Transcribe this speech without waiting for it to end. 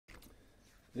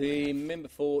The member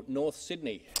for North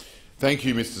Sydney. Thank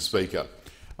you, Mr Speaker.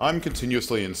 I'm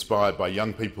continuously inspired by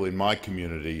young people in my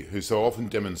community who so often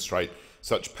demonstrate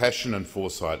such passion and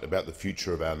foresight about the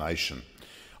future of our nation.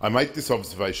 I make this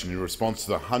observation in response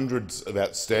to the hundreds of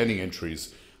outstanding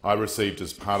entries I received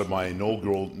as part of my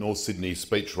inaugural North Sydney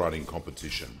speechwriting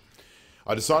competition.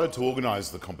 I decided to organise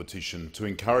the competition to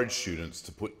encourage students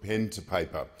to put pen to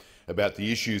paper about the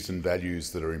issues and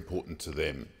values that are important to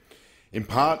them. In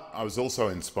part, I was also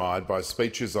inspired by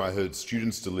speeches I heard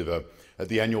students deliver at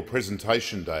the annual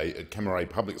presentation day at Cammeray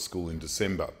Public School in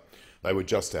December. They were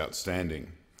just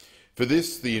outstanding. For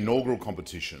this, the inaugural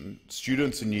competition,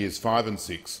 students in Years 5 and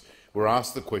 6 were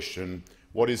asked the question,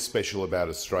 "What is special about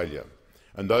Australia?"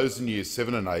 And those in Years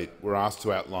 7 and 8 were asked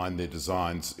to outline their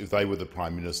designs if they were the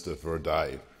Prime Minister for a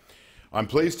day. I'm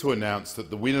pleased to announce that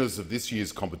the winners of this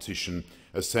year's competition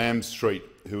are Sam Street,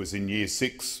 who is in Year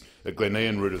 6 at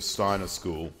Glenean Rudolph Steiner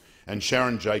School, and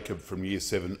Sharon Jacob from Year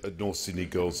 7 at North Sydney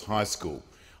Girls High School.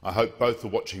 I hope both are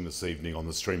watching this evening on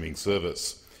the streaming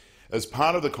service. As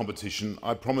part of the competition,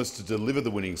 I promised to deliver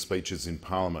the winning speeches in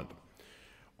Parliament.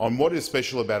 On what is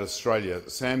special about Australia,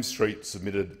 Sam Street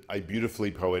submitted a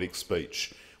beautifully poetic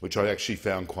speech, which I actually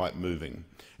found quite moving,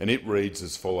 and it reads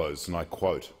as follows, and I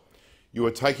quote, "You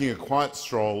are taking a quiet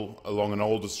stroll along an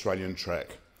old Australian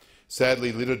track.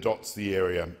 Sadly, litter dots the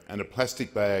area, and a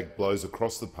plastic bag blows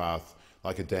across the path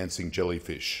like a dancing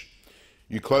jellyfish.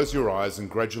 You close your eyes, and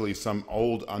gradually some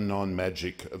old unknown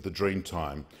magic of the dream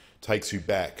time takes you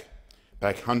back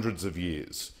hundreds of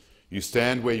years. You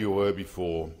stand where you were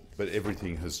before, but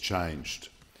everything has changed.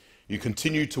 You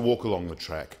continue to walk along the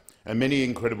track, and many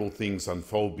incredible things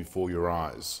unfold before your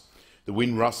eyes. The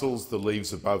wind rustles the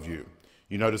leaves above you.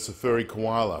 You notice a furry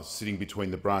koala sitting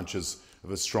between the branches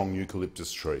of a strong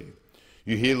eucalyptus tree.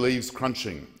 You hear leaves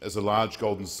crunching as a large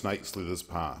golden snake slithers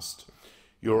past.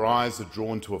 Your eyes are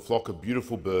drawn to a flock of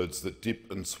beautiful birds that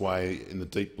dip and sway in the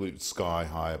deep blue sky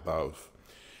high above.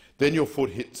 Then your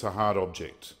foot hits a hard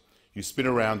object. You spin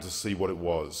around to see what it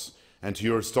was, and to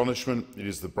your astonishment, it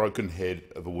is the broken head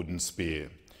of a wooden spear.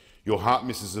 Your heart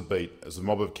misses a beat as a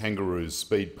mob of kangaroos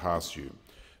speed past you,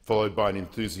 followed by an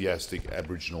enthusiastic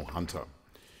Aboriginal hunter.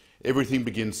 Everything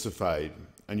begins to fade,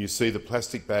 and you see the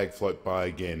plastic bag float by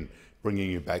again,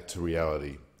 bringing you back to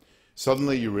reality.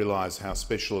 Suddenly you realise how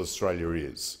special Australia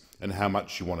is and how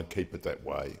much you want to keep it that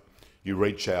way. You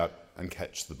reach out and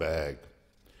catch the bag."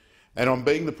 And on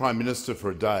being the Prime Minister for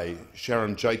a day,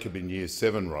 Sharon Jacob in Year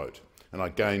 7 wrote, and I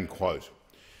again quote,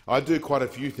 "I do quite a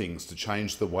few things to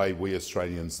change the way we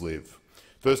Australians live.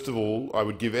 First of all, I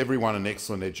would give everyone an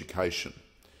excellent education.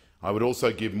 I would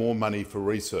also give more money for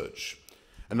research.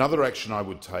 Another action I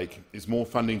would take is more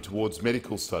funding towards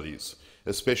medical studies,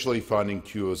 especially finding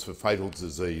cures for fatal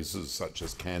diseases such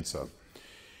as cancer.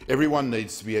 Everyone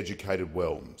needs to be educated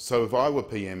well, so if I were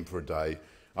PM for a day,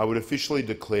 I would officially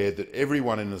declare that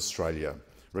everyone in Australia,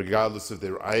 regardless of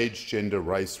their age, gender,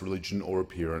 race, religion or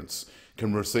appearance,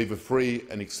 can receive a free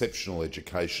and exceptional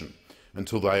education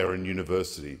until they are in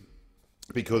university,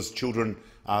 because children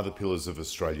are the pillars of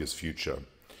Australia's future.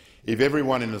 If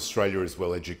everyone in Australia is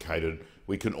well educated,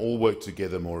 we can all work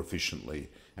together more efficiently,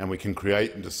 and we can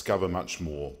create and discover much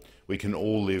more. We can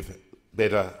all live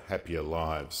better, happier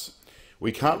lives.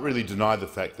 We can't really deny the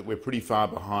fact that we're pretty far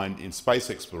behind in space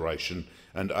exploration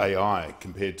and AI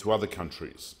compared to other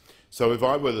countries. So if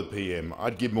I were the PM,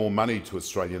 I'd give more money to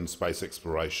Australian space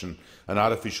exploration and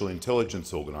artificial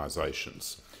intelligence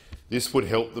organisations. This would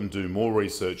help them do more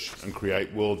research and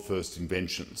create world-first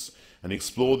inventions and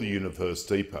explore the universe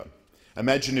deeper.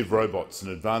 Imagine if robots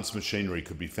and advanced machinery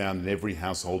could be found in every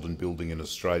household and building in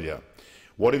Australia.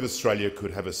 What if Australia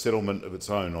could have a settlement of its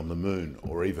own on the Moon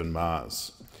or even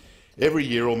Mars? Every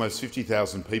year, almost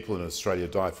 50,000 people in Australia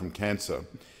die from cancer,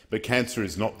 but cancer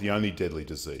is not the only deadly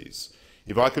disease.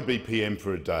 If I could be PM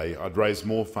for a day, I'd raise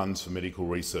more funds for medical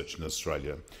research in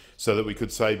Australia so that we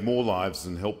could save more lives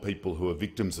and help people who are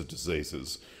victims of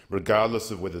diseases,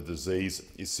 regardless of whether the disease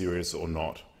is serious or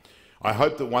not. I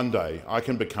hope that one day I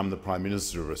can become the Prime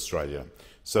Minister of Australia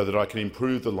so that I can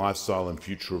improve the lifestyle and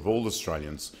future of all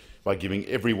Australians by giving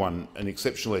everyone an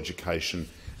exceptional education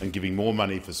and giving more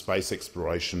money for space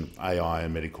exploration, AI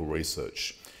and medical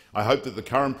research. I hope that the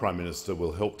current Prime Minister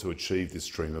will help to achieve this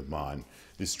dream of mine,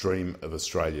 this dream of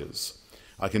Australia's.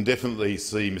 I can definitely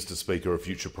see, Mr Speaker, a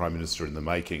future Prime Minister in the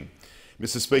making.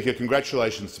 Mr Speaker,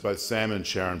 congratulations to both Sam and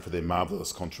Sharon for their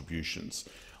marvellous contributions.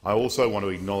 I also want to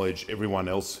acknowledge everyone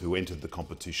else who entered the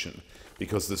competition,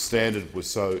 because the standard was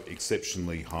so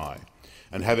exceptionally high.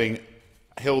 And having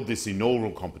held this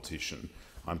inaugural competition,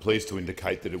 I'm pleased to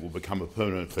indicate that it will become a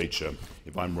permanent feature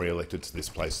if I'm re-elected to this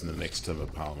place in the next term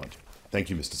of Parliament. Thank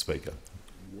you, Mr Speaker.